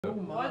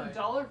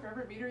$1 for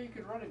every meter you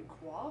could run in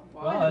QWOP?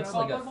 Well, that's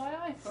like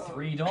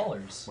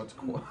 $3. What's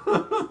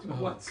QWOP?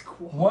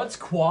 What's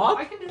QWOP?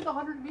 I can do the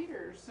 100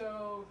 meters,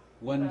 so...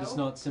 One does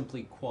not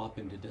simply QWOP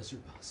into Desert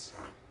Bus.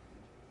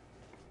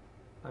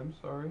 I'm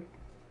sorry.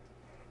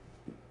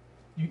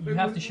 You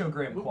have to show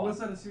Graham QWOP. Was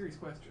that a serious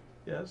question?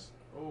 Yes.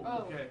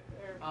 Oh, okay.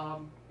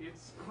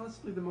 It's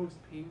possibly the most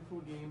painful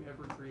game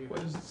ever created.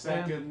 What does it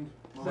stand?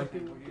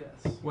 Second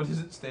guess. What does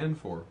it stand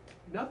for?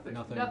 Nothing.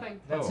 Nothing.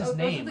 That's his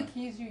name. Those are the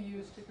keys you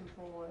use to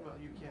control it. Well,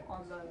 you can't.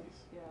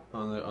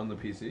 On the, On the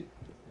PC?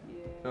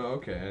 Yeah. Oh,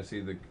 okay. I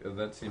see.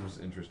 That seems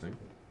interesting.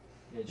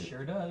 It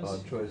sure does.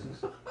 Odd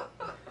choices.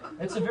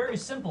 It's a very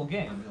simple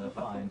game, you'll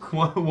find.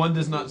 One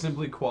does not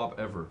simply QWOP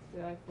ever.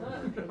 Yeah,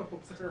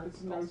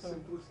 There's no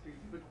simplicity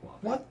to the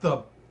QWOP. What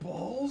the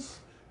balls?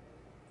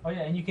 Oh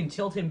yeah, and you can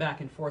tilt him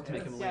back and forth to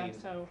make him lean.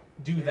 So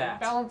Do that.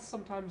 balance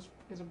sometimes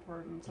is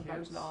important,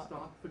 sometimes not.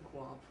 Stop the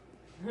QWOP.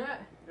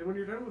 And when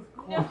you're done with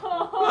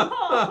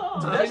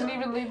QWOP... It doesn't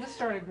even leave the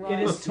starting line.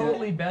 It is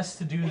totally best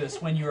to do this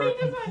when you are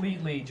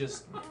completely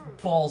just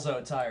balls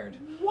out tired.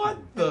 What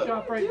the?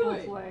 Got right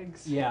both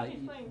legs. Yeah,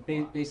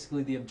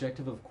 basically the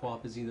objective of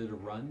QWOP is either to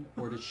run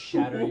or to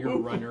shatter your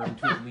runner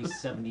into at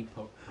least 70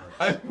 parts.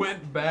 I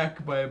went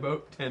back by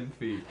about 10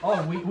 feet.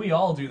 Oh, we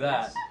all do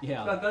that.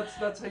 Yeah.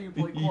 That's how you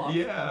play QWOP.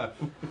 Yeah.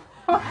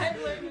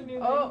 I've learned a new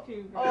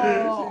thing too.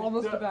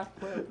 Almost a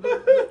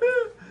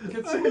backflip.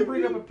 Can someone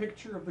bring up a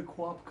picture of the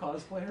QWOP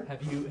cosplayer?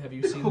 Have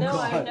you seen No, this?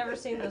 I've never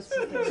seen this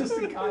before. Just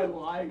a guy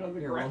lying on the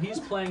Here, well, ground. he's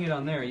playing it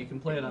on there. You can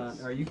play it on,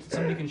 or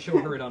somebody can show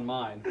her it on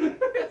mine.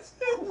 It's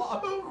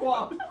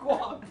QWOP.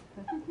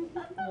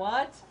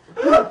 What?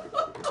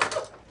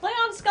 Play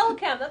on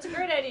Skullcam. That's a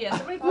great idea.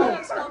 Somebody play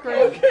on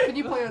Skullcam. Can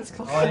you play on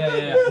Skull? Oh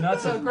yeah. Not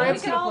So so We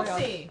Graham's can gonna all play on.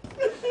 see.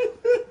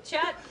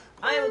 Chat,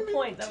 I have a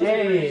point. That was a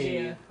great Hey,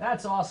 idea.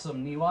 that's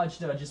awesome. Niwaj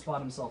just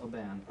bought himself a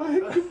band.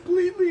 I'm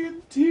completely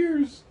in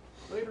tears.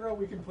 Later on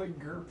we can play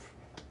GURP.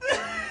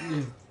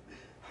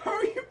 How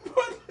are you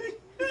putting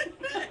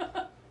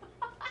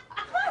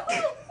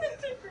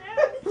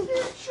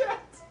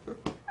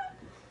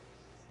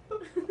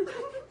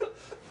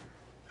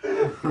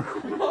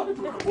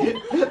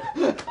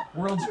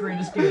World's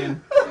greatest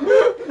game.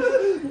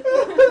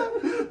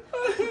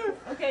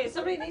 Okay,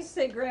 somebody needs to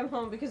take Graham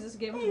home because this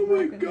game is Oh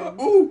my broken. god.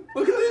 Oh,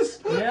 look at this.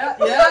 Yeah,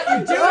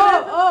 you do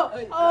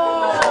it.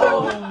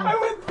 I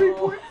went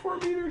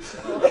 3.4 meters.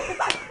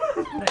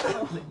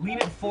 Lean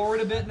it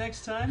forward a bit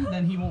next time,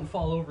 then he won't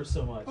fall over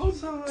so much.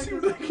 So See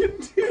what I can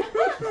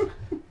do.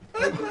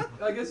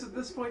 I guess at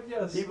this point,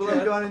 yes. People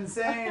have gone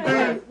insane.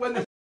 When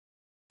the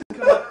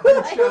come up,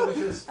 new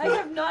challenges. I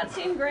have not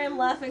seen Graham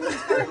laughing this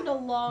hard in a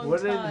long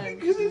What did- time.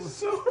 Because it's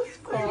so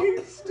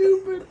freaking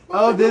stupid.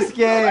 Oh, this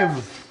game.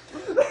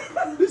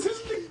 This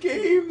is the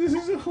game. This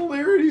is a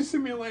hilarity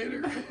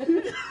simulator.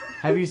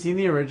 Have you seen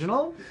the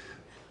original?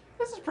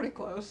 This is pretty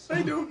close.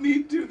 I don't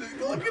need to.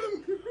 Look at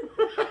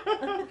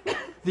him.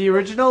 The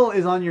original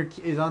is on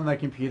the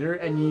computer,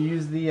 and you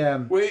use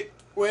the Wait.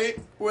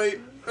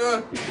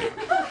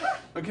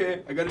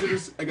 Okay, I gotta do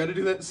this. I gotta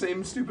do that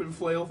same stupid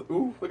flail.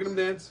 Ooh, look at him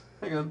dance.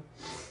 Hang on.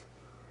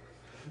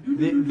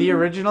 the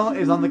original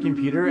is on the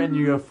computer, and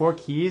you have 4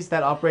 keys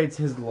that operates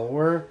his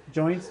lower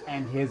joints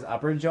and his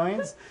upper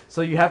joints.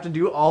 So you have to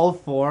do all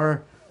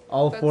four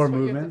That's what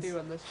movements. You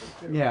have to do on this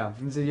one too. Yeah,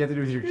 and so you have to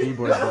do it with your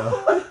keyboard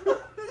though.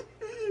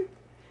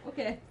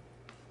 Okay.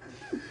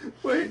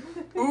 Wait.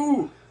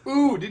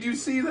 Ooh, did you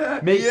see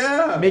that? Make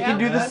him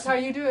do That's this. how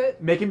you do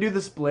it. Make him do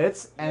the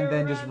splits, and You're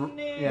then just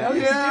running. yeah. No,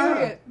 you're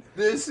doing it.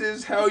 This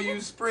is how you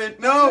sprint.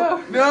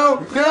 No.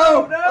 Oh.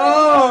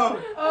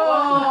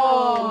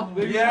 Oh.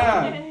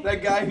 Yeah.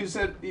 That guy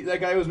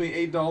owes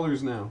me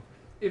 $8 now.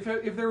 If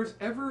there was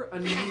ever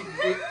an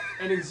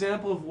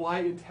example of why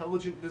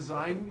intelligent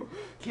design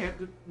can't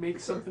make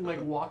something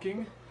like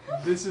walking,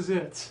 this is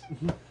it.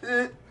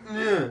 Yeah.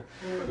 Yeah.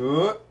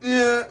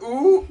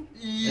 Ooh.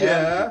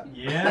 Yeah.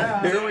 Yeah.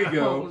 There we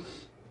go.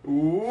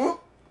 Ooh.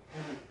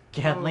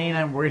 Kathleen,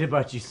 I'm worried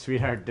about you,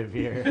 sweetheart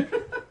Devere.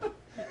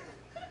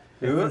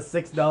 It's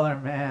a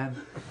 $6 man.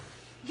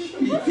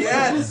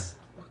 Yes.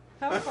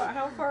 How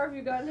far have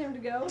you gotten him to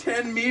go?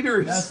 10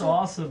 meters. That's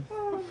awesome.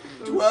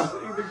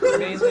 12.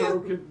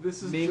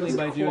 This is Mainly just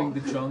by doing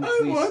the John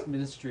Cleese want-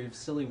 Ministry of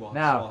Silly Walks.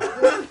 Now,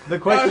 walk. the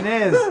question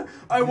is,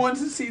 I want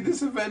to see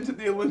this event at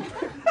the Olympics.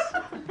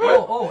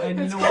 And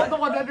you It's know called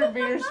what? the 100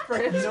 meter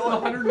sprint. You know the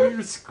what? 100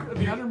 meters. The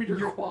 100 meter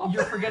QWOP.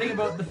 You're forgetting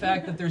about the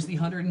fact that there's the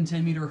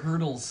 110-meter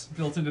hurdles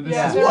built into this.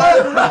 Yeah, as there well.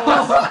 are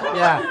hurdles.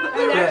 yeah,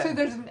 And yeah. actually,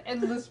 there's an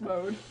endless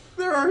mode.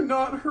 There are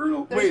not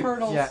hurdles. There's Wait,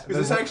 hurdles. Yeah. is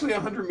this actually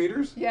 100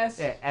 meters? Yes.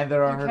 Yeah, and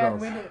there are You can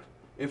hurdles. win it.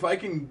 If I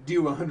can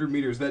do 100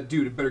 meters, that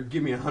dude better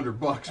give me $100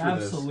 for this.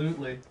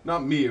 Absolutely.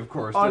 Not me, of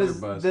course. Oh, Desert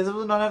does Bus. this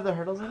one not have the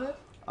hurdles in it?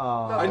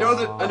 Oh. I know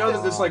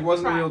that this like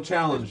wasn't a real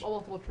challenge, There's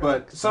multiple but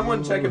tracks.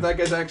 someone check if that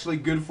guy's actually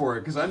good for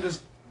it, because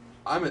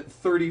I'm at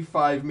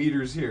 35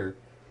 meters here.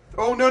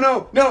 Oh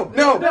no!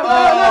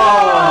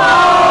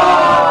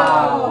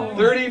 Oh!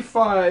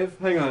 35.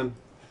 Hang on.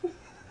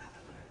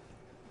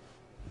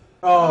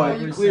 Oh,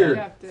 you I cleared.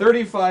 have to.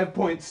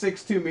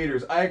 35.62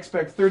 meters. I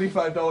expect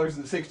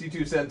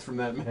 $35.62 from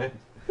that man.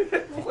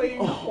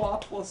 Playing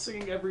QWOP while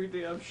singing every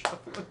day I'm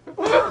shuffling.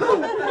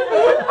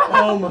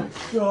 Oh my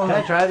god.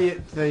 Can I try the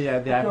Go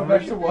iPhone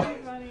back to version? what?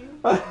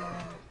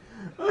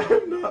 I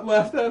have not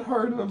laughed that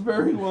hard in a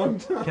very long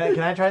time. Can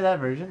I try that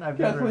version? I've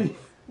never. Kathleen,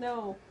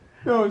 No.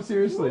 no,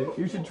 seriously,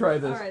 you should try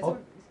this. Alright,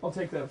 I'll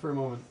take that for a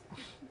moment.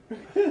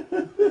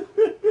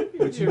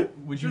 Would you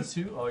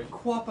too? Oh,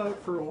 QWOP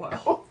out for a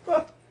while.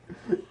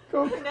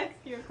 Go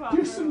Next year,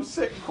 do some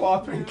sick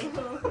quapping.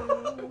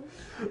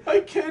 I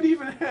can't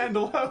even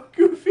handle how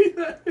goofy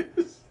that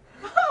is.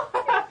 she's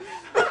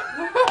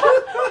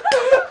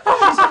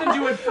gonna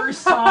do it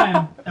first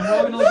time, and we're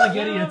all gonna look like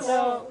idiots.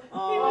 Oh,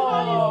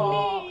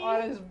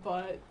 on his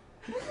butt.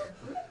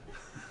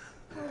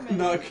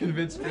 Not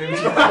convinced for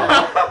himself.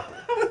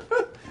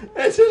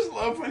 I just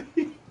love when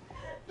he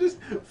just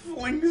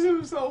flings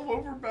himself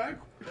over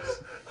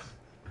backwards.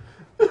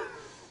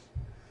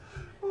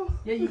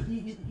 Yeah, you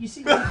see, you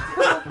think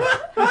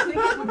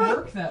it would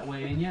work that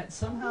way, and yet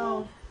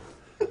somehow.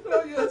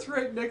 Oh yeah, that's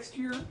right. Next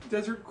year,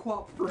 Desert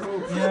QWOP for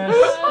home. Yes.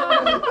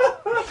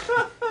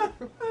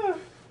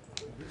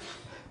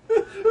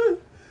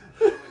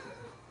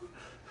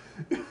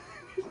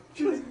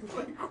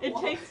 It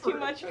takes too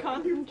much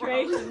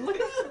concentration. Look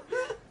at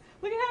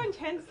how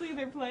intensely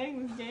they're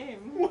playing this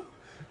game.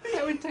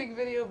 I would take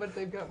video, but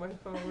they've got my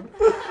phone.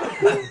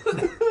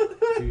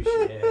 I'm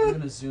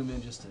gonna zoom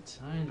in just a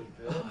tiny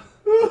bit.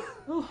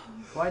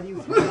 Why do you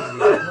play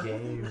the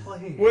game?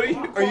 What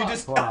are you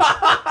just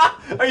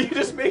are you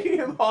just making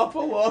him hop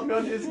along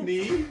on his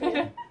knee? You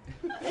can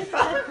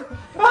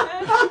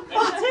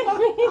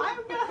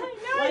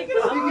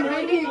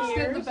maybe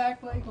extend the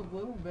back leg a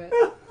little bit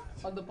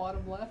on the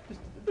bottom left, just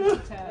a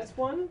tad. This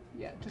one?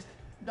 Yeah, just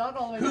not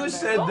all the way Who down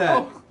said there.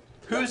 that?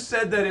 Who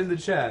said that in the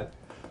chat?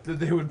 That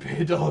they would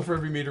pay $1 for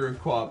every meter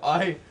of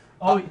QWOP.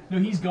 Oh no,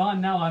 he's gone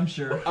now. I'm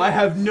sure. I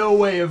have no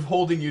way of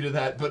holding you to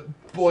that, but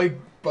boy,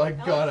 by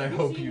God, I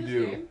hope you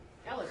do.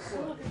 Alex,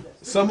 look at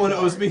this. Someone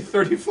owes me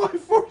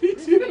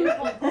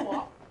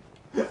 $35.42.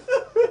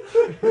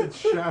 It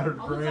shattered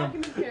All the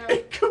Graham. document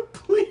It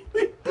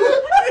completely.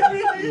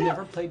 You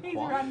never played He's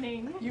QWOP?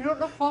 running. You don't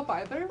know FOP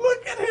either?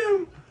 Look at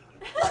him.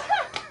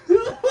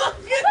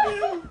 Look at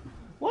him.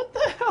 What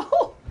the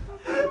hell?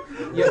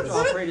 You have to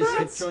operate his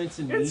hip joints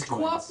and knee It's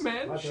joints. QWOP,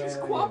 man. She's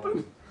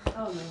QWOPing.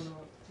 Oh, no.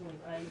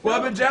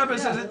 Wabba Jabba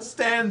says it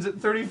stands at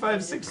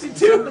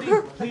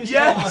 35.62. Please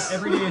Yes! tell us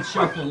every day it's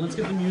shuffling. Let's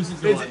get the music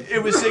going.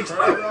 It was 60.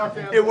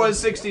 It was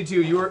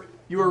 62. You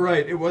were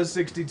right. It was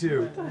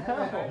 62.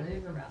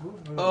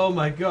 Oh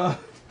my God.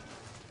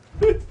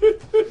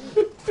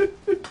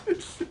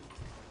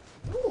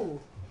 Ooh.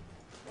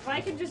 If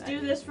I could just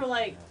do this for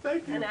like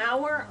Thank you. an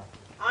hour,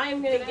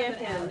 I'm gonna give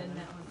him.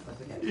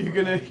 You're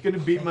gonna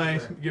beat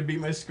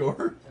my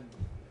score.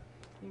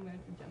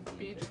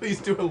 Please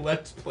do a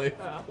let's play.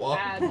 QWOP.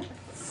 Ad.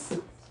 It's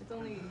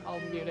only, I'll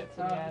mute it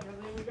for the ad.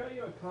 We got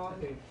you a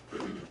coffee.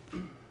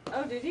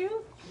 Oh, did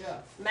you? Yeah.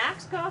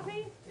 Max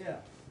coffee? Yeah.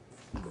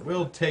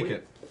 We'll take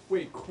it.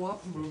 Wait,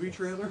 QWOP movie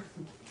trailer?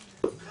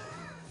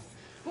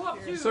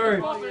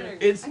 Sorry,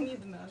 it's. I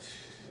need the mouse.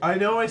 I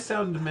know I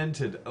sound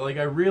demented. Like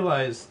I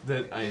realize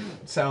that I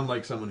sound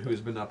like someone who's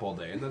been up all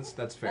day, and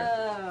that's fair.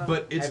 Oh.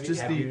 But it's Have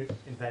just you,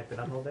 in fact, been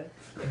up all day?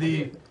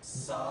 the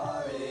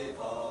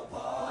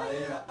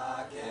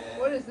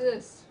What is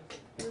this?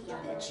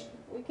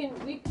 We can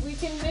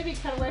maybe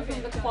cut away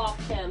from the QWOP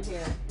cam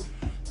here.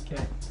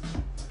 Okay.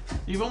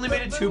 You've only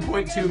made it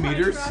 2.2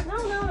 meters.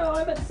 No,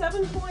 I'm at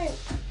 7 point.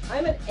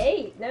 I'm at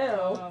 8 Oh,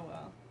 now.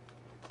 well.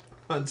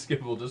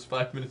 Unskippable, just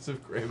 5 minutes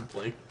of Graham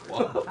playing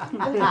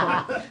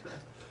QWOP.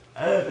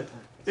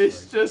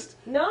 It's just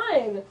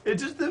 9.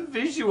 it's just the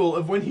visual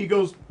of when he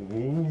goes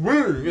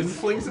and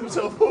flings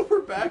himself over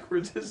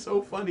backwards is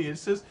so funny.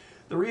 It's just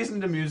the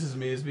reason it amuses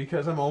me is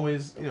because I'm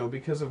always,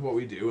 because of what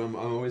we do, I'm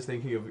always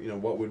thinking of,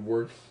 what would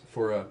work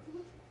for a,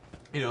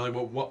 like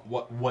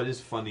what is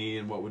funny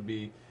and what would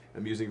be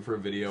amusing for a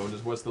video, and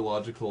just what's the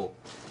logical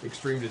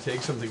extreme to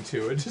take something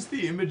to. And just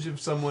the image of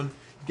someone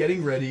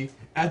getting ready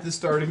at the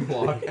starting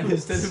block, and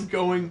instead of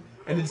going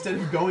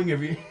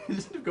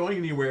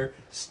anywhere,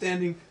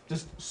 standing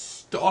just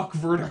stock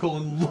vertical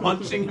and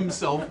launching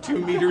himself 2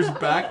 meters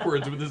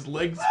backwards with his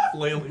legs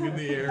flailing in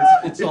the air.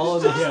 It's all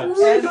in the hips.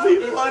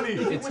 Really funny.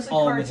 It's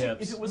all in the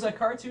hips. If it was a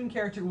cartoon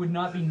character, it would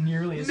not be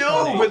nearly as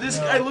No, funny. but this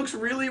guy looks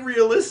really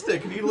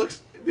realistic, and he looks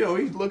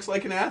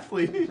like an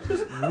athlete. He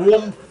just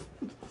whoomp,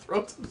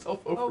 throws himself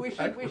over Oh, we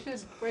backwards.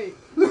 should, wait.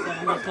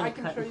 I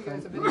can show you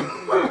guys a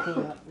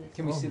video.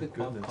 Can we see the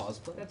QWOP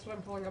cosplay? That's what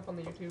I'm pulling up on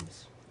the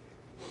YouTubes.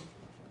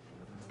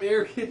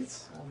 There it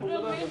is.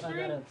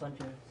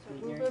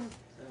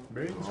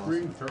 Main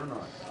screen turn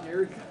on.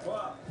 There it is.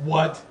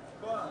 What?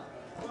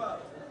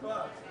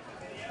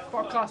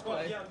 For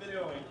cosplay.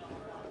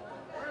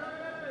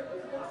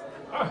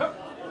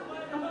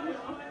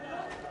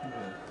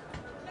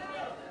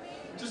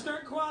 Just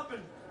start quapping.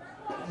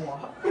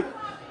 What?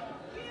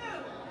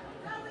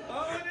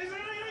 Oh, it is.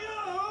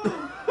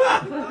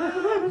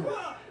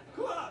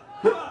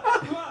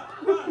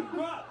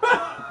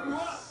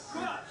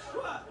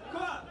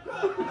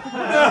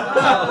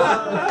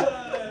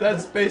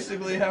 That's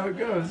basically how it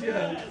goes,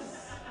 yeah.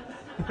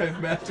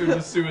 I've mastered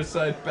the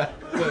suicide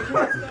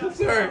backflip.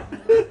 Sorry.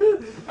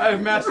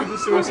 I've mastered the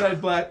suicide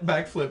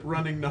backflip,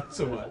 running not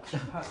so much.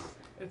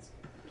 It's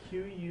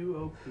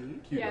QWOP.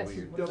 Yes.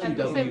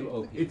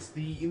 QWOP. It's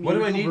the. What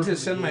do I need to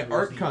send my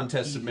art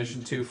contest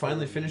submission to?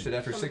 Finally finished it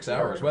after 6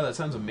 hours. Wow, that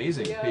sounds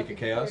amazing, Peak of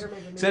Chaos.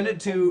 Send it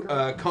to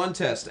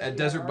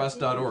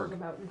contest@desertbus.org.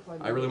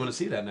 I really want to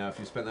see that now if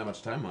you spent that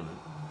much time on it.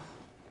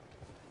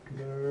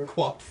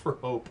 QWOP for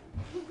hope.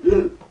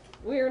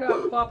 We are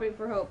not swapping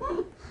for hope.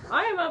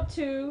 I am up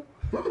to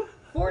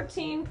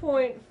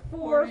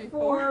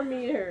 14.44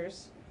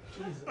 meters.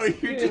 Oh,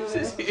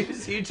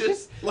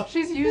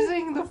 She's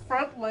using the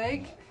front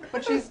leg,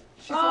 but she's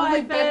Oh, only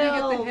I bending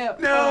at the failed. hip.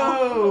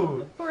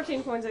 No!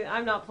 14.6.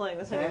 I'm not playing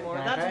this Okay, anymore.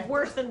 okay. That's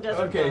worse than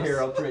Desert Okay, Bus. here,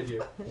 I'll trade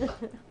you.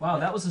 Wow,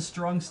 that was a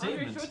strong Andre,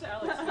 statement. show it to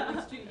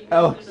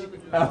Alex.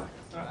 Alex,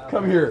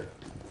 come here.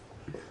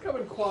 Come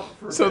and QWOP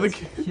for So this.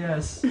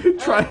 Yes.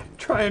 try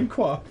and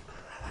QWOP.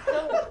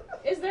 So,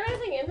 is there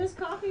anything in this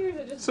coffee or is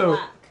it just So-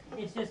 black?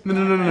 It's just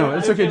No.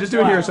 It's okay. Just do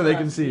it here so they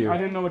can see you. I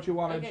didn't know what you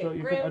wanted, Okay, so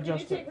you Graham, can can you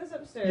adjust take it. this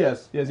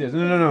upstairs? Yes.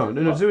 No.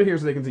 Do it here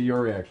so they can see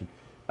your reaction.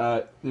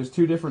 There's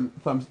two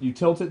different thumbs. You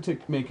tilt it to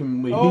make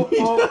him lean.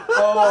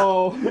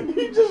 Oh.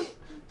 He just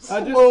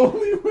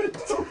slowly went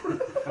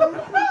over.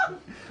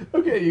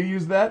 Okay, you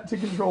use that to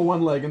control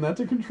one leg and that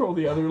to control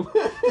the other leg.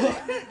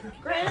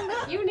 Graham,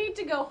 you need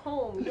to go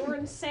home. You're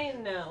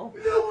insane now.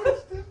 No,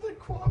 the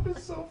QWOP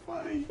is so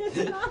funny.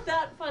 It's not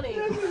that funny.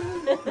 Oh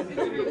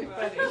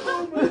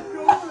my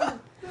god.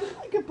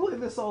 I could play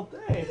this all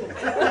day.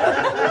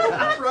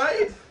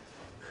 Right?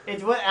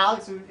 It's what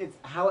Alex would. It's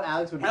how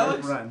Alex would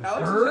run.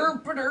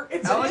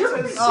 It's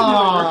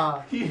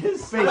Ah, He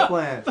is space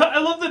plan. I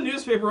love the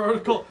newspaper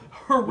article.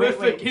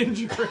 Horrific Wait.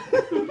 injury.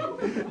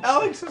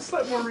 Alex has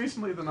slept more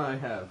recently than I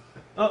have.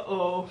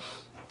 Uh-oh.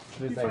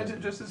 He finds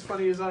it just as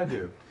funny as I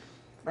do.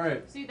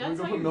 Alright, See, I'm that's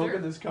gonna how put you milk dirt.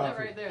 in this That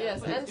coffee. right there.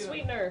 Yes, That's what and it's doing.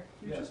 sweetener.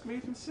 You just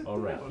made him sit All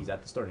right, down. he's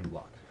at the starting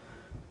block.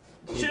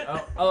 Shit.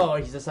 Oh,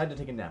 he's decided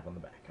to take a nap on the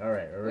back. All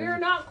right. We are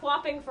not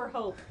quapping for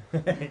hope.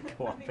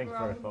 Co-opting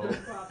for hope.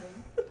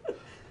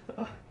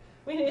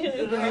 We need a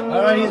new Graham.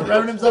 All right, he's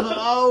rubbing himself.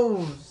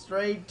 Oh,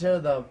 straight to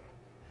the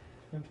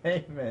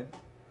pavement.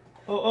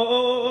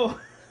 Oh.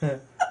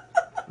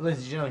 Ladies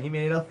and gentlemen, he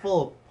made a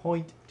full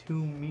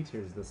 0.2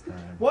 meters this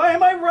time. Why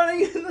am I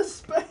running in the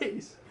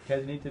space?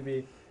 Because you need to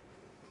be.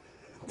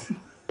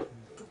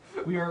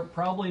 We are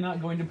probably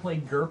not going to play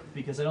GURP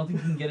because I don't think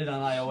you can get it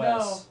on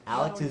iOS.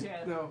 Alex No, has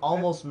yeah. No.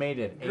 almost made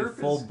it a GURP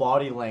full is-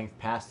 body length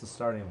past the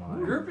starting line.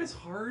 GURP is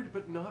hard,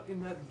 but not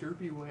in that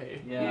derpy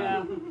way.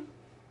 Yeah.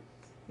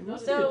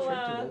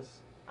 So,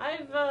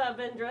 I've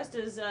been dressed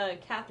as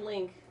Cat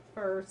Link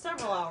for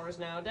several hours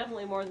now,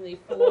 definitely more than the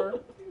 4.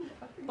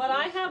 But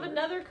I have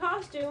another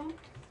costume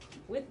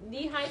with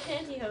knee-high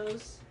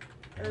pantyhose,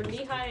 or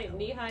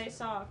knee-high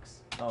socks.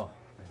 Oh.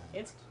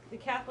 It's the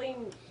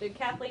Kathleen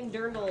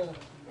Dirndl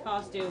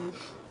costume.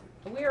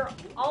 We're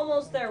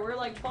almost there. We're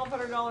like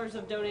 $1,200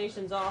 of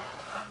donations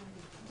off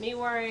me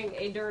wearing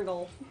a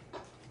dirndl.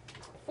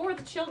 For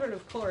the children,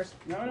 of course.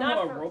 Now I know Not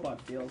how for- a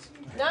robot feels.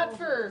 Not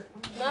for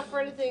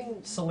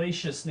anything.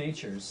 Salacious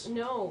natures.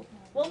 No.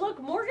 Well, look,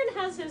 Morgan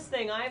has his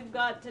thing. I've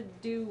got to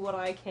do what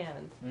I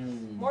can.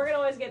 Mm. Morgan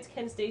always gets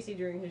Ken Stacy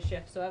during his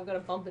shift, so I've got to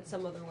bump it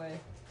some other way.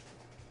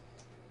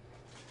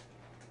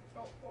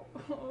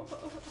 Oh,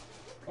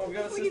 we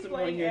got a He's system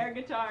going playing here. air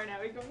guitar now.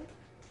 He's going,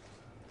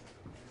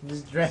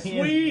 Just dragging.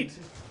 Sweet!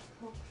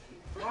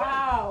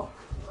 wow.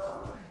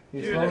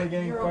 You're Dude, slowly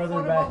getting You're a farther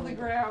foot back. above the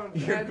ground.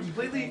 You're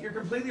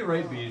completely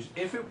right, Beej.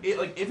 If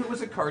it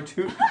was a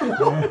cartoon,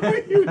 what are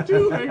you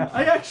doing?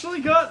 I actually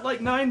got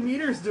like 9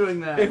 meters doing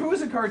that. If it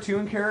was a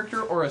cartoon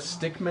character or a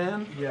stick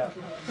man, Yeah.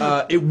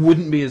 it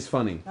wouldn't be as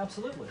funny.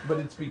 Absolutely. But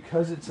it's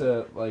because it's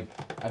a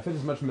I fit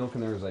as much milk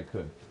in there as I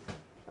could.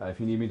 If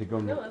you need me to go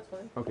No, milk. that's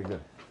fine. Okay, good.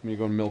 Let me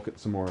go and milk it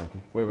some more.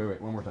 Wait,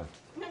 one more time.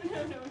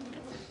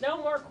 No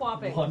more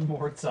quapping. One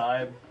more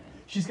time.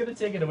 She's gonna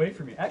take it away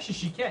from you. Actually,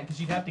 she can't because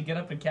she'd have to get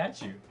up and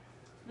catch you.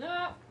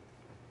 No.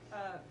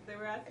 They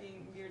were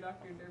asking your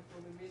Dr.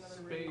 Durful to be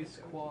another radio Space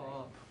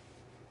show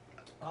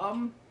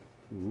QWOP.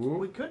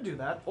 We could do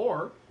that,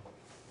 or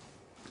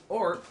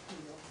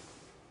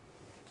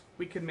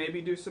we could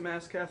maybe do some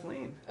Ask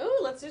Kathleen, Ooh,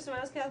 let's do some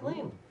Ask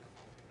Kathleen.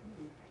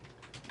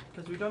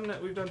 because we've done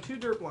 2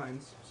 derp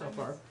lines so today.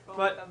 far. Both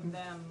But of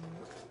them.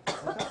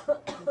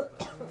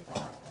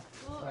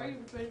 Well, are you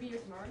going to be here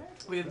tomorrow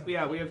night?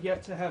 we have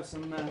yet to have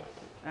some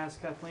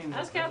Ask Kathleen.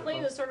 Ask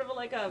Kathleen is sort of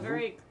like a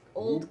very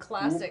old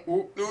classic.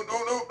 No. Desert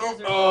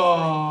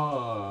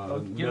Oh,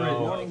 Get rid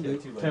of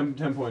it. Too late.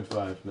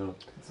 10.5, no.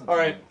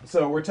 Alright,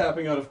 so we're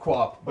tapping out of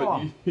QWOP,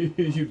 but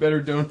you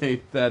better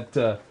donate that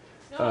No,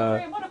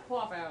 Graham, what a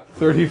quap out.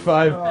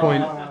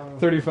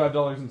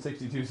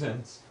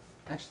 $35.62.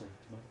 Actually.